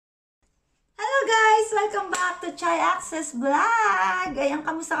Welcome back to Tzai Access Vlog! Ayan,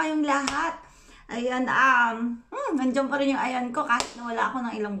 kamusta kayong lahat? Ayan, nandiyan pa rin yung ayan ko kahit nawala ako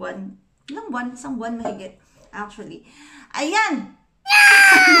ng ilang buwan. Ilang buwan? Isang buwan mahigit, actually. Ayan!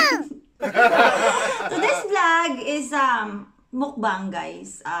 Today's vlog is mukbang,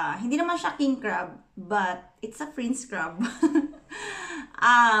 guys. Hindi naman siya king crab, but it's a prince crab.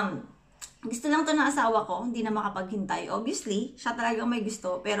 Gusto lang to ng asawa ko, hindi na makapaghintay. Obviously, siya talagang may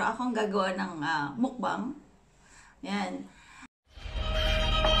gusto, pero akong gagawa ng mukbang. Yan.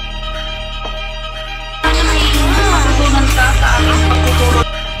 Matutunan ka sa aking pagtuturo.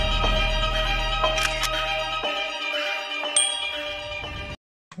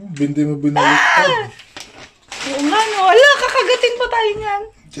 Hindi mo binaliktad. Oo nga, no. Wala, kakagatin pa tayo niyan.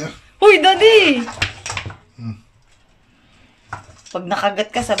 Yeah. Uy, daddy! Pag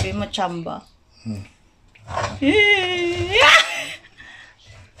nakagat ka, sabi mo, chamba.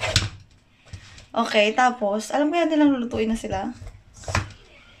 Okay, tapos, alam mo yan nilang lulutuin na sila?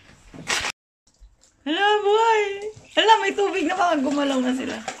 Hala, boy! Hala, may tubig na baka gumalaw na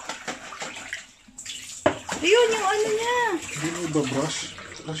sila. Ayun, yung ano niya. Hindi mo ibabrush?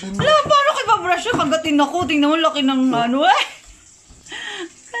 Hala, paano kayo babrush yun? Kagatin ako. Tingnan mo, laki ng ano eh.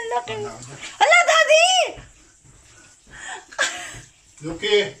 Laki. Hala, daddy!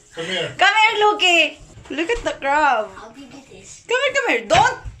 Luki, come here. Come here, Luki. Look at the crab. How big it is? Come here.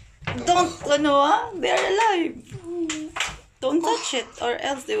 Don't, they're alive. Don't touch it or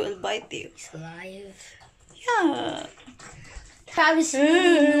else they will bite you. It's alive. Yeah. Crab is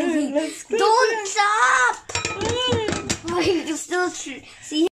moving. Don't stop! Wait, you still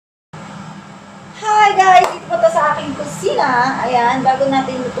see? Hi guys! Ito po sa aking kusina. Ayan, bago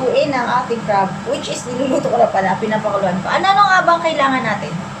natin lutuin ang ating crab, which is niluluto ko na pala, pinapakuluan ko. Ano nga bang kailangan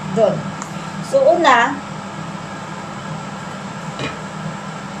natin? Doon. So, una,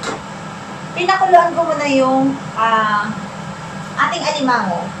 pinakuluan ko muna yung ating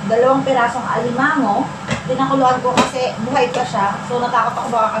alimango. 2 pirasong alimango. Pinakuluan ko kasi buhay pa siya. So, natakot ako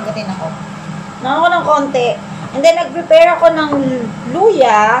baka kagatin ako. Nakakuha ko ng konti. And then, nag-prepare ako ng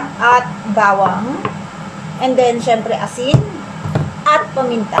luya at bawang. And then, syempre, asin at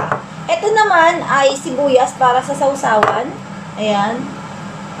paminta. Ito naman ay sibuyas para sa sausawan. Ayan.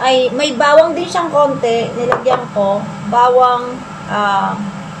 Ay, may bawang din siyang konti. Nilagyan ko. Bawang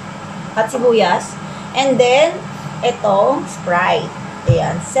at sibuyas. And then, ito, Sprite.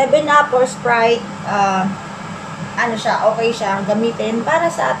 Ayan. 7-Up or Sprite. Ano siya, okay siya gamitin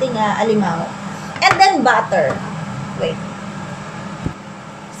para sa ating alimango. And then, butter. Wait.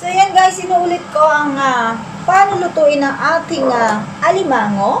 So, yan guys, inuulit ko ang paano lutuin ang ating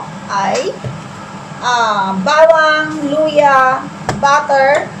alimango ay bawang, luya,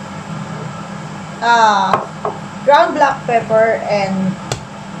 butter, ground black pepper, and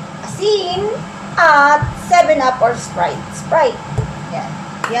asin, at 7-Up or Sprite. Sprite. Yan.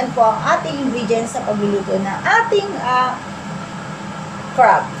 Yan po ang ating ingredients sa pagluluto ng ating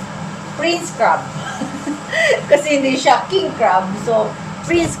crab. Prince crab. Kasi hindi siya king crab. So,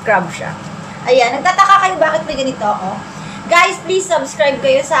 prince crab siya. Ayan. Nagtataka kayo bakit may ganito ako. Guys, please subscribe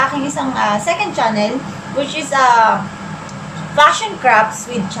kayo sa aking isang second channel, which is Fashion Crafts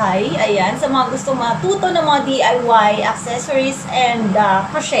with Tzai. Ayan. Sa mga gusto matuto ng mga DIY, accessories, and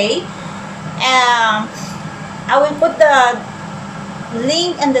crochet. I will put the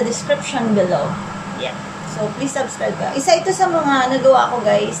link in the description below. Yeah. So, please subscribe ka. Isa ito sa mga nagawa ko,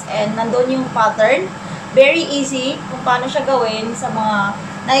 guys. And nandun yung pattern. Very easy kung paano siya gawin sa mga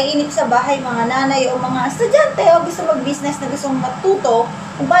naiinip sa bahay, mga nanay o mga estudyante o gusto mag-business na gustong matuto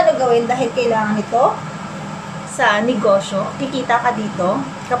kung paano gawin dahil kailangan ito sa negosyo. Kikita ka dito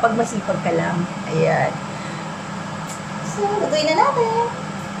kapag masipag ka lang. Ayan. So, lutuin na natin.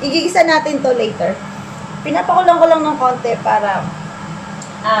 Igigisa natin to later. Pinapakulang ko lang ng konti para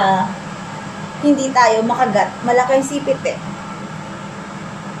hindi tayo makagat. Malaking sipit eh.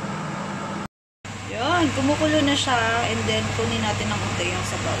 Yan, kumukulo na siya. And then, kunin natin ng konti yung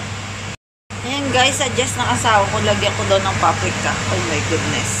sabaw. Ayan guys, suggest ng asawa ko, lagyan ko daw ng paprika. Oh my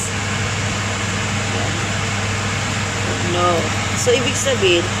goodness. Ayan. No. So, ibig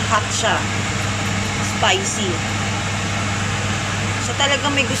sabihin, hot siya. Spicy. So,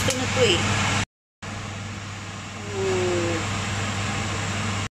 talagang may gusto na to eh.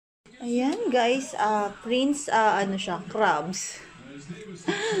 Ayan guys, prince, ano siya, crabs.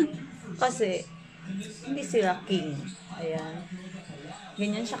 Kasi, hindi sila king. Ayan.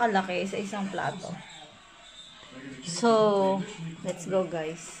 Ganyan siya kalaki sa isang plato. So, let's go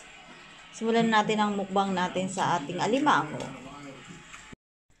guys. Simulan natin ang mukbang natin sa ating alimango.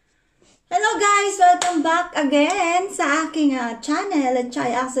 Hello guys! Welcome back again sa aking channel,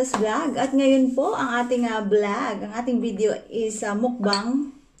 Tzai Access Vlog. At ngayon po, ang ating vlog, ang ating video is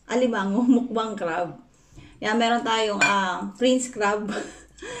mukbang, alimango, mukbang crab. Yan, meron tayong prince crab.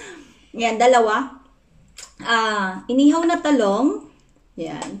 Yan, dalawa. Inihaw na talong.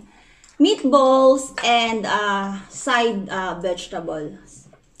 Yan. Meatballs and side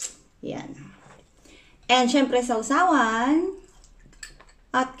vegetables. Yan. And syempre sausawan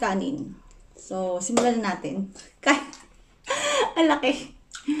at kanin. So, simulan na natin. Ang laki.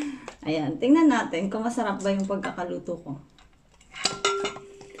 Ayan, tingnan natin kung masarap ba yung pagkakaluto ko.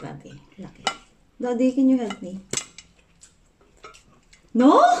 Grabe, laki. Daddy, can you help me?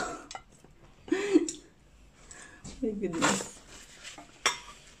 No? My goodness.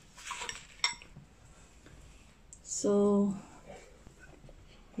 So,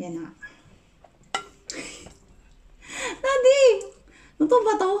 yan na. Daddy! Luto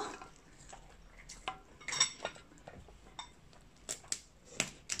ba to?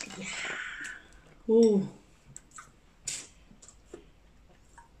 Oh.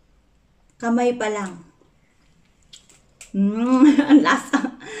 Kamay pa lang. Ang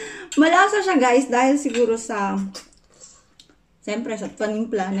lasa. Malasa siya guys dahil siguro sa siyempre sa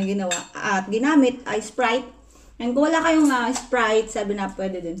panimpla na ginawa at ginamit ay Sprite. And kung wala kayong Sprite, 7-Up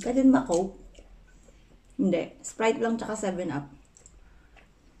pwede din. Pwede din ba Coke? Hindi. Sprite lang tsaka 7-Up.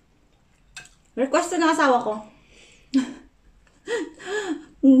 Request na ng asawa ko.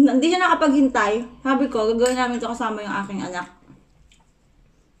 Hindi siya nakapaghintay. Sabi ko, gagawin namin ito kasama yung aking anak.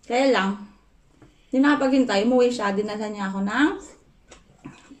 Kaya lang, hindi nakapaghintay. Umuwi siya. Dinala niya ako ng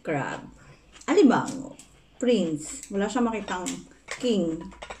crab. Alimango. Prince. Wala siya makitang king.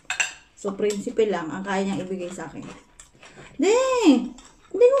 So, prinsipe lang ang kaya niyang ibigay sa akin.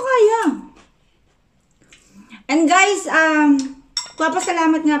 Hindi ko kaya. And guys,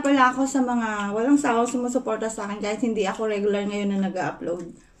 papasalamat nga pala ako sa mga walang sawang sumusuporta sa akin guys. Hindi ako regular ngayon na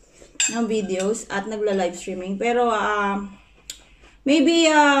nag-upload ng videos at nagla-live streaming. Pero maybe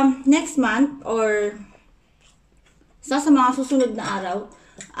next month or sa mga susunod na araw,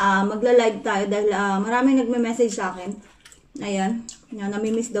 magla-live tayo dahil maraming nagme-message sa akin. Ayan,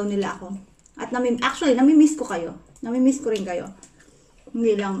 nami-miss daw nila ako. At actually, nami-miss ko kayo. Nami-miss ko rin kayo.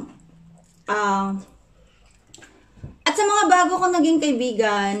 Hindi lang at sa mga bago ko naging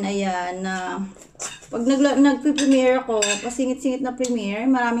kaibigan, ayan, pag nag-premiere ako, pasingit-singit na premiere,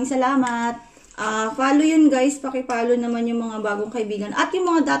 maraming salamat. Follow yun guys, paki-follow naman yung mga bagong kaibigan. At yung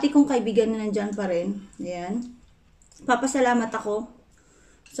mga dati kong kaibigan na nandyan pa rin. Ayan. Papasalamat ako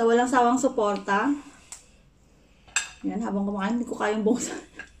sa walang sawang suporta. Ayan, habang kumakain, hindi ko kayang buksan.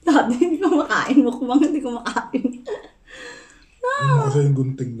 Dati, hindi ko makain. Mukbang, hindi ko makain. Kasi yung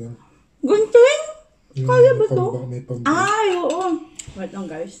gunting lang. Gunting? Kaya ba to? May ay, oo. Wait lang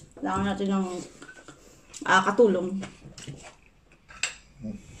guys. Kailangan natin ng katulong.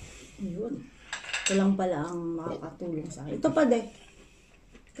 Ayun. Ito lang pala ang makakatulong sa akin. Ito pa de.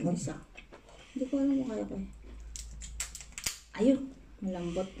 Ito isa. Hindi ko alam kung kaya ko eh. Ayun.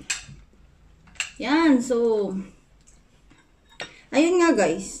 Malambot. Yan. So, ayun nga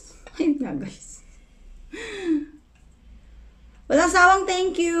guys. Ayun nga guys. Walang sawang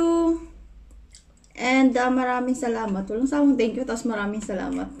thank you. And maraming salamat. Walang sawang thank you, tapos maraming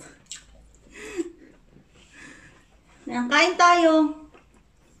salamat. Ayan, kain tayo.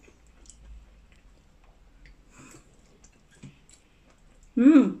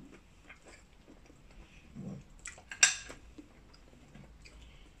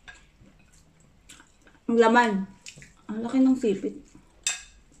 Ang laman. Ang laki ng sipit.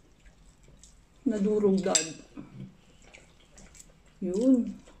 Nadurog dad.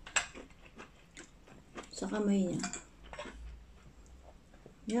 Yun. Sa kamay niya.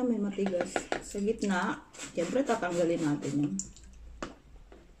 Yan, may matigas. Sa gitna, siyempre tatanggalin natin yun.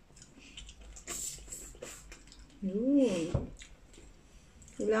 Yun.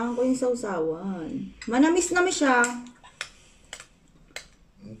 Kailangan ko yung sausawan. Manamis-namis siya.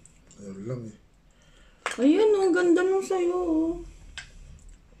 Ayun lang eh. Ayun, ang ganda nung sa'yo.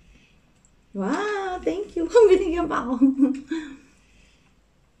 Wow, thank you. Binigyan pa ako.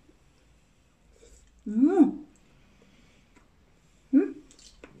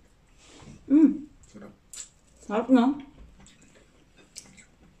 Sarap. Sarap no?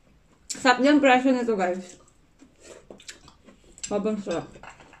 Sarap din presyo nito guys. Habang sarap.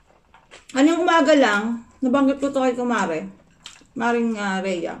 Anong umaga lang, nabanggit ko to kay Kumare. Maring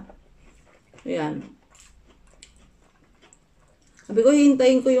Rhea. Ayan. Sabi ko,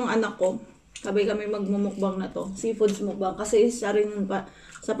 hintayin ko yung anak ko. Sabi kami magmumukbang na to. Seafoods mukbang. Kasi isa rin yun pa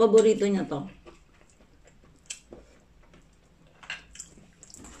sa paborito niya to.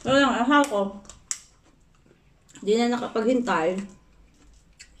 Pero yung asawa ko, di na nakapaghintay.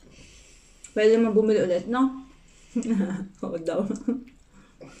 Pwede mo bumili ulit, no? Oo daw.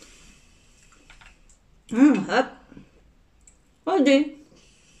 Hot. Pwede.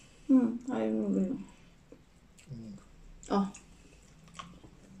 Ayaw mo ba yun? Oh.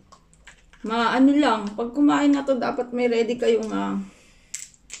 Ano lang, pag kumain na to, dapat may ready kayong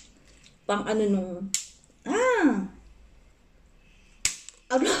pang ano nung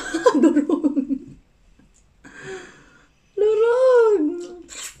durog. Durog.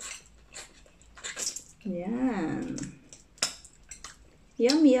 Yan.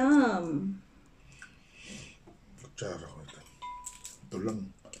 Yum, yum. Kutsara ko ito. Ito lang.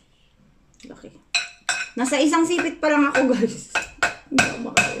 Laki. Nasa isang sipit pa lang ako, guys. Hindi ako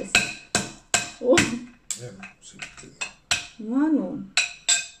makayos. Oh. Ayan. Sige. Ano?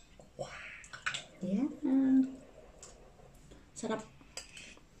 Yan. Sarap.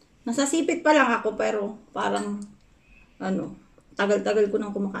 Nasa sipit pa lang ako, pero parang, tagal-tagal ko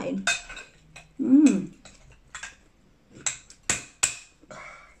nang kumakain.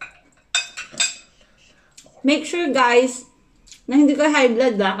 Make sure, guys, na hindi ka high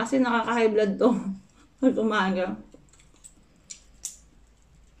blood kasi nakaka-high blood to. Pag umaga.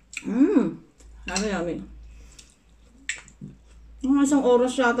 Yummy. Mga isang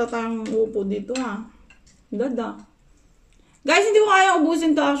oras yata tayong upo dito Dada. Guys, hindi ko kaya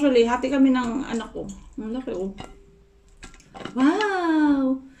ubusin to actually. Hati kami ng anak ko. Ang laki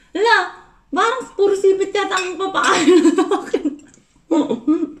Wow! Lala! Parang puro sipit yata ang papakain na akin.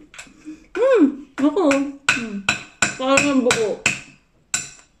 Ako. Parang ang buko.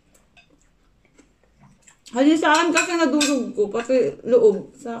 Hali sa akin kasi nadurog ko. Pati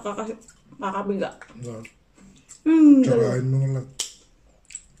loob sa kakabiga. Tsakain mo nga lang.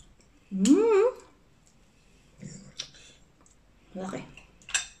 Laki.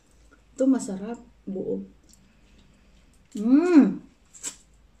 Ito masarap. Buo.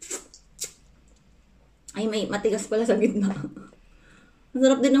 Ay, may matigas pala sa gitna.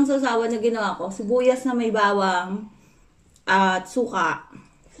 Masarap din ang sasawa na ginawa ko. Sibuyas na may bawang at suka.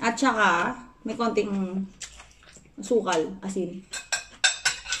 At saka, may konting sukal, asin.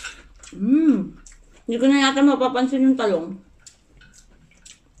 Hindi ko na yata mapapansin yung talong.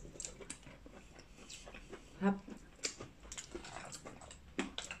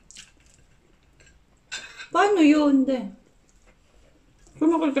 Paano yun? Hindi.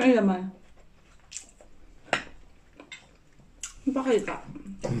 Sumakal ka ilaman. Ipakita.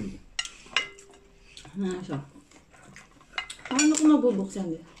 Siya. Paano ko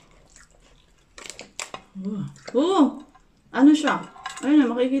mabubuksan din? Ano siya? Ayun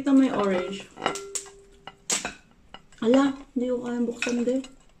na, makikita mo yung orange. Ala, hindi ko kaya buksan din.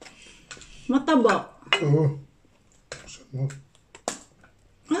 Mataba. Oo. Buksan mo.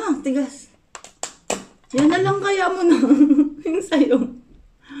 Tigas. Yan na lang kaya mo na. Yung sa'yo.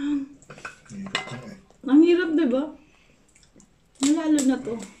 Hirap na Ang hirap, diba? Malalo na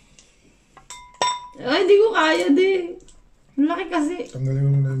to. Ay, hindi ko kaya, di. Ang laki kasi. Tanggalin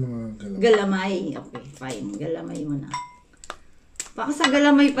mo na yung mga galamay. Galamay. Okay, fine. Galamay mo na. Baka sa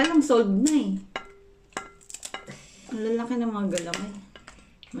galamay pa lang, solved na eh. Ang lalaki ng mga galamay.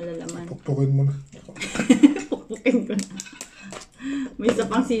 Malalaman. Pukpukin mo na. Pukpukin ko na. May isa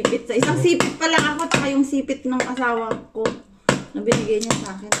pang sipit. Sa isang sipit pa lang ako, tsaka yung sipit ng asawa ko na binigay niya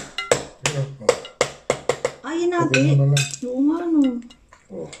sa akin. Ay, natin. Oo nga, no.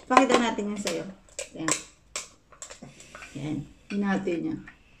 Pakita natin yan sa'yo. Yan. Yan. Hinati niya.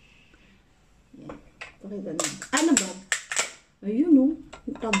 Yan. Pakita natin. Ano ba? Ayun, no.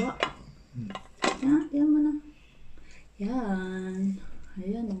 Yung taba. Yan mo na. Yan.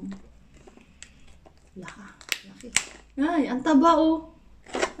 Ayan, no. Laki. Ay, ang taba,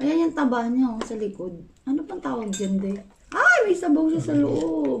 Ayan yung taba niya, sa likod. Ano pang tawag dyan, de? Ay, may sabaw siya sa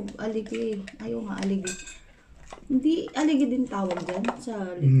loob. Aligi. Ayaw nga, aligi. Hindi, aligi din tawag dyan sa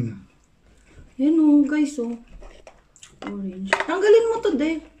likod. Yan, guys, Orange. Tanggalin mo to,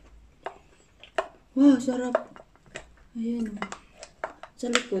 de. Wow, sarap. Ayan, sa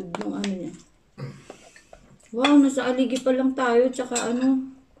likod ng ano niya. Wow, nasa aligi pa lang tayo, tsaka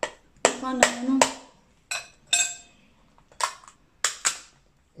paano,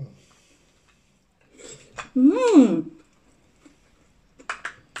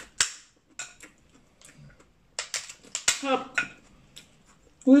 Sarap.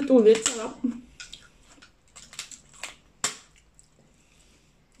 Ulit-ulit, sarap.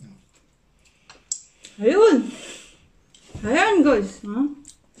 Ayun. Ayan, guys.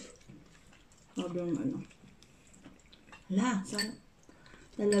 Sobrang Hala, sarap.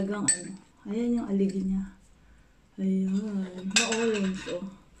 Talagang Ayan yung aligi niya. Ayan. Na-orange,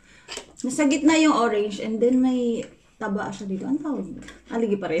 Nasa gitna yung orange and then may taba siya dito. Ang tawag?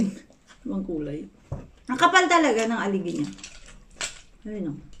 Aligi pa rin. Ibang kulay. Ang kapal talaga ng aligi niya.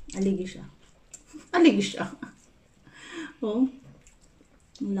 Ayun o. Aligi siya. Aligi siya. Oh.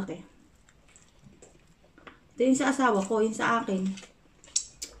 Ang laki. Ito yung sa asawa ko. Yung sa akin.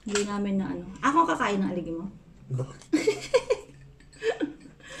 Hindi namin na ano. Ako kakain ng aligi mo. Bakit?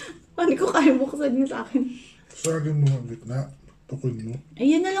 Hindi ko kaya buksan yung sa akin. Saging mo ang gitna. Tukoy mo.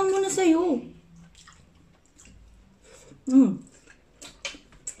 Ayan na lang muna sa'yo.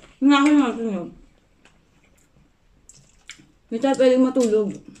 Ngakin natin yun. Hindi tayo pwedeng matulog.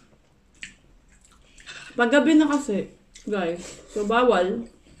 Paggabi na kasi, guys. So, bawal.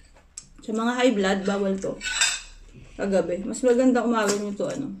 Sa mga high blood, bawal to. Paggabi. Mas maganda umaga nyo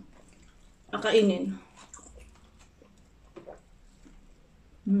to, akainin.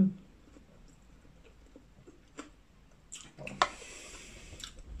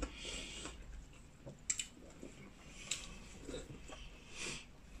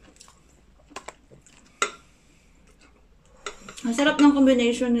 Ang sarap ng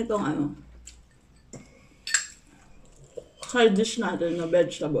combination nitong side dish natin na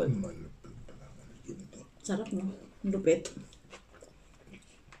vegetable. Sarap, no? Lupit.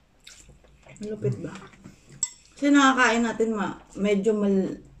 Lupit ba? Kasi nakakain natin medyo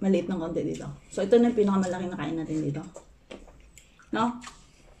maliit ng konti dito. So, ito na yung pinakamalaki na kain natin dito. No?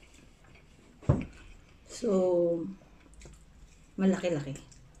 So, malaki-laki.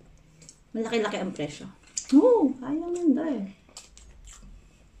 Malaki-laki ang presyo. Oo, kaya naman dahil.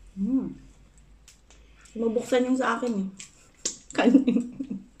 Mabuksan yung sa akin eh. Kanin.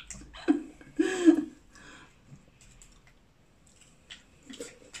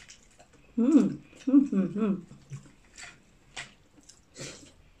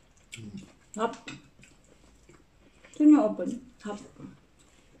 Hap. Ito niya open. Hap.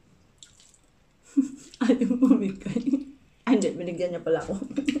 Ayaw pumikay. Ay, hindi. Binigyan niya pala ako.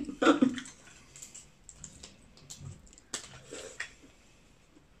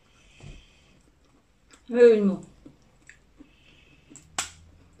 Ayun mo.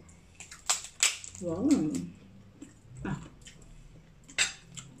 Wow.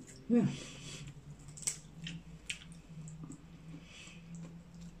 Yeah.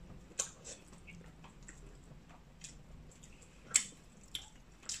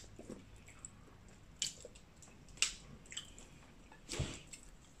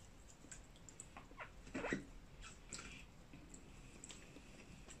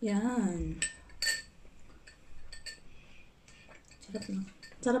 Yan. Sarap na.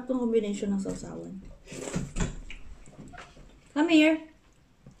 Sarap ng combination ng sausawan. Come here.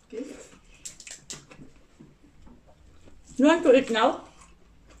 You want to eat now?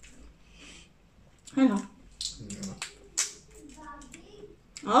 Ano?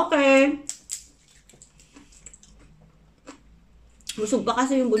 Okay. Busog pa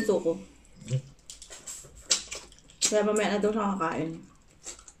kasi yung bunso ko. Kaya mamaya na daw siya kakain.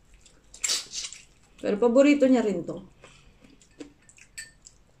 Pero paborito niya rin to.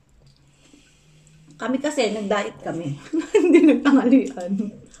 Kami kasi, nag-diet kami. Hindi nagtangalian.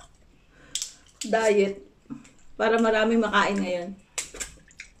 Diet. Para marami makain ngayon.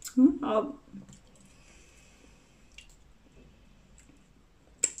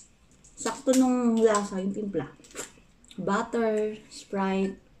 Sakto nung lasa, yung timpla. Butter,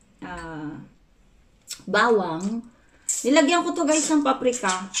 Sprite, bawang. Nilagyan ko to guys ng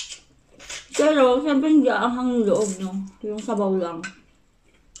paprika. Pero, siyempre hindi ang loob, no? Yung sabaw lang.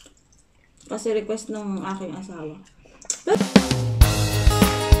 Kasi request ng aking asawa.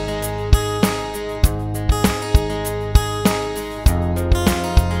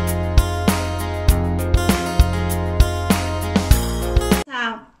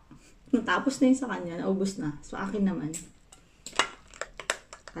 Natapos na yun sa kanya. Naubos na. So, akin naman.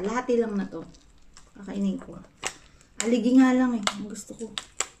 Kalahati lang na to. Kakainin ko. Aligi nga lang eh. Ang gusto ko.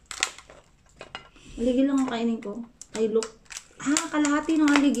 Aligi lang ang kainin ko. Kay Luke. Kalahati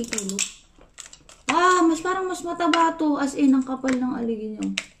ng aligi kay Luke. Parang mas mataba to. As in, ang kapal ng aligi niyo.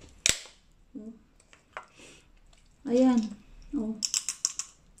 Ayan. Oh.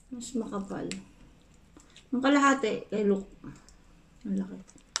 Mas makapal. Ang kalahati kay Luke. Ang laki.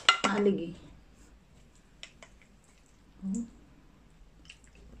 Ang aligi. Oh.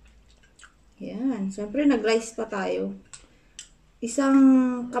 Ayan. Siyempre, nag-rice pa tayo. Isang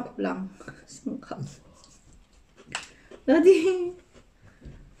cup lang. Isang cup. Daddy.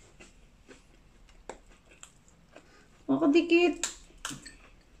 Makadikit.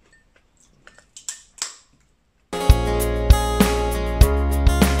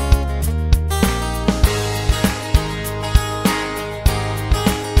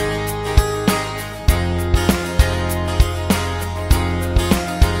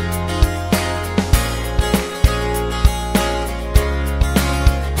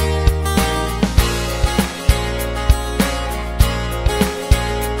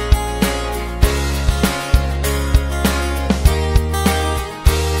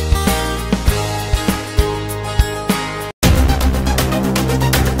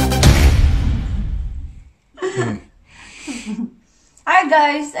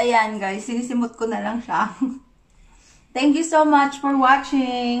 guys, ayan guys, sinisimot ko na lang siya. Thank you so much for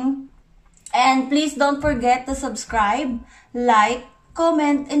watching. And please don't forget to subscribe, like,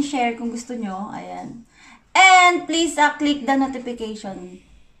 comment, and share kung gusto nyo. Ayan. And please click the notification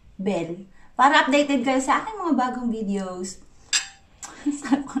bell para updated kayo sa aking mga bagong videos.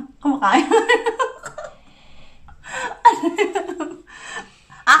 Kumakain.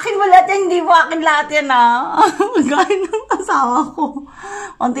 Akin mo lahat yan, hindi po akin lahat yan Magain ng asawa ko.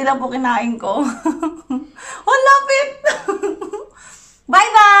 Konti lang po kinain ko. Ang lapit!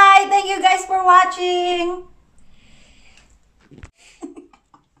 Bye-bye! Thank you guys for watching!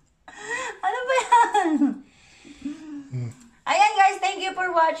 Ano ba yan? Ayan guys, thank you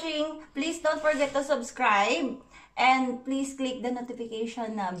for watching. Please don't forget to subscribe. And please click the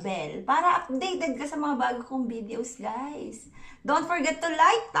notification bell para updated ka sa mga bago kong videos, guys. Don't forget to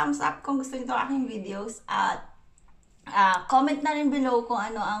like, thumbs up kung gusto nito aking videos. At comment na rin below kung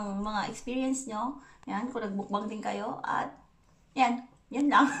ano ang mga experience nyo. Yan, kung nagbukbang din kayo. At yan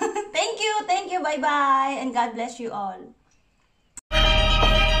lang. Thank you, bye-bye. And God bless you all.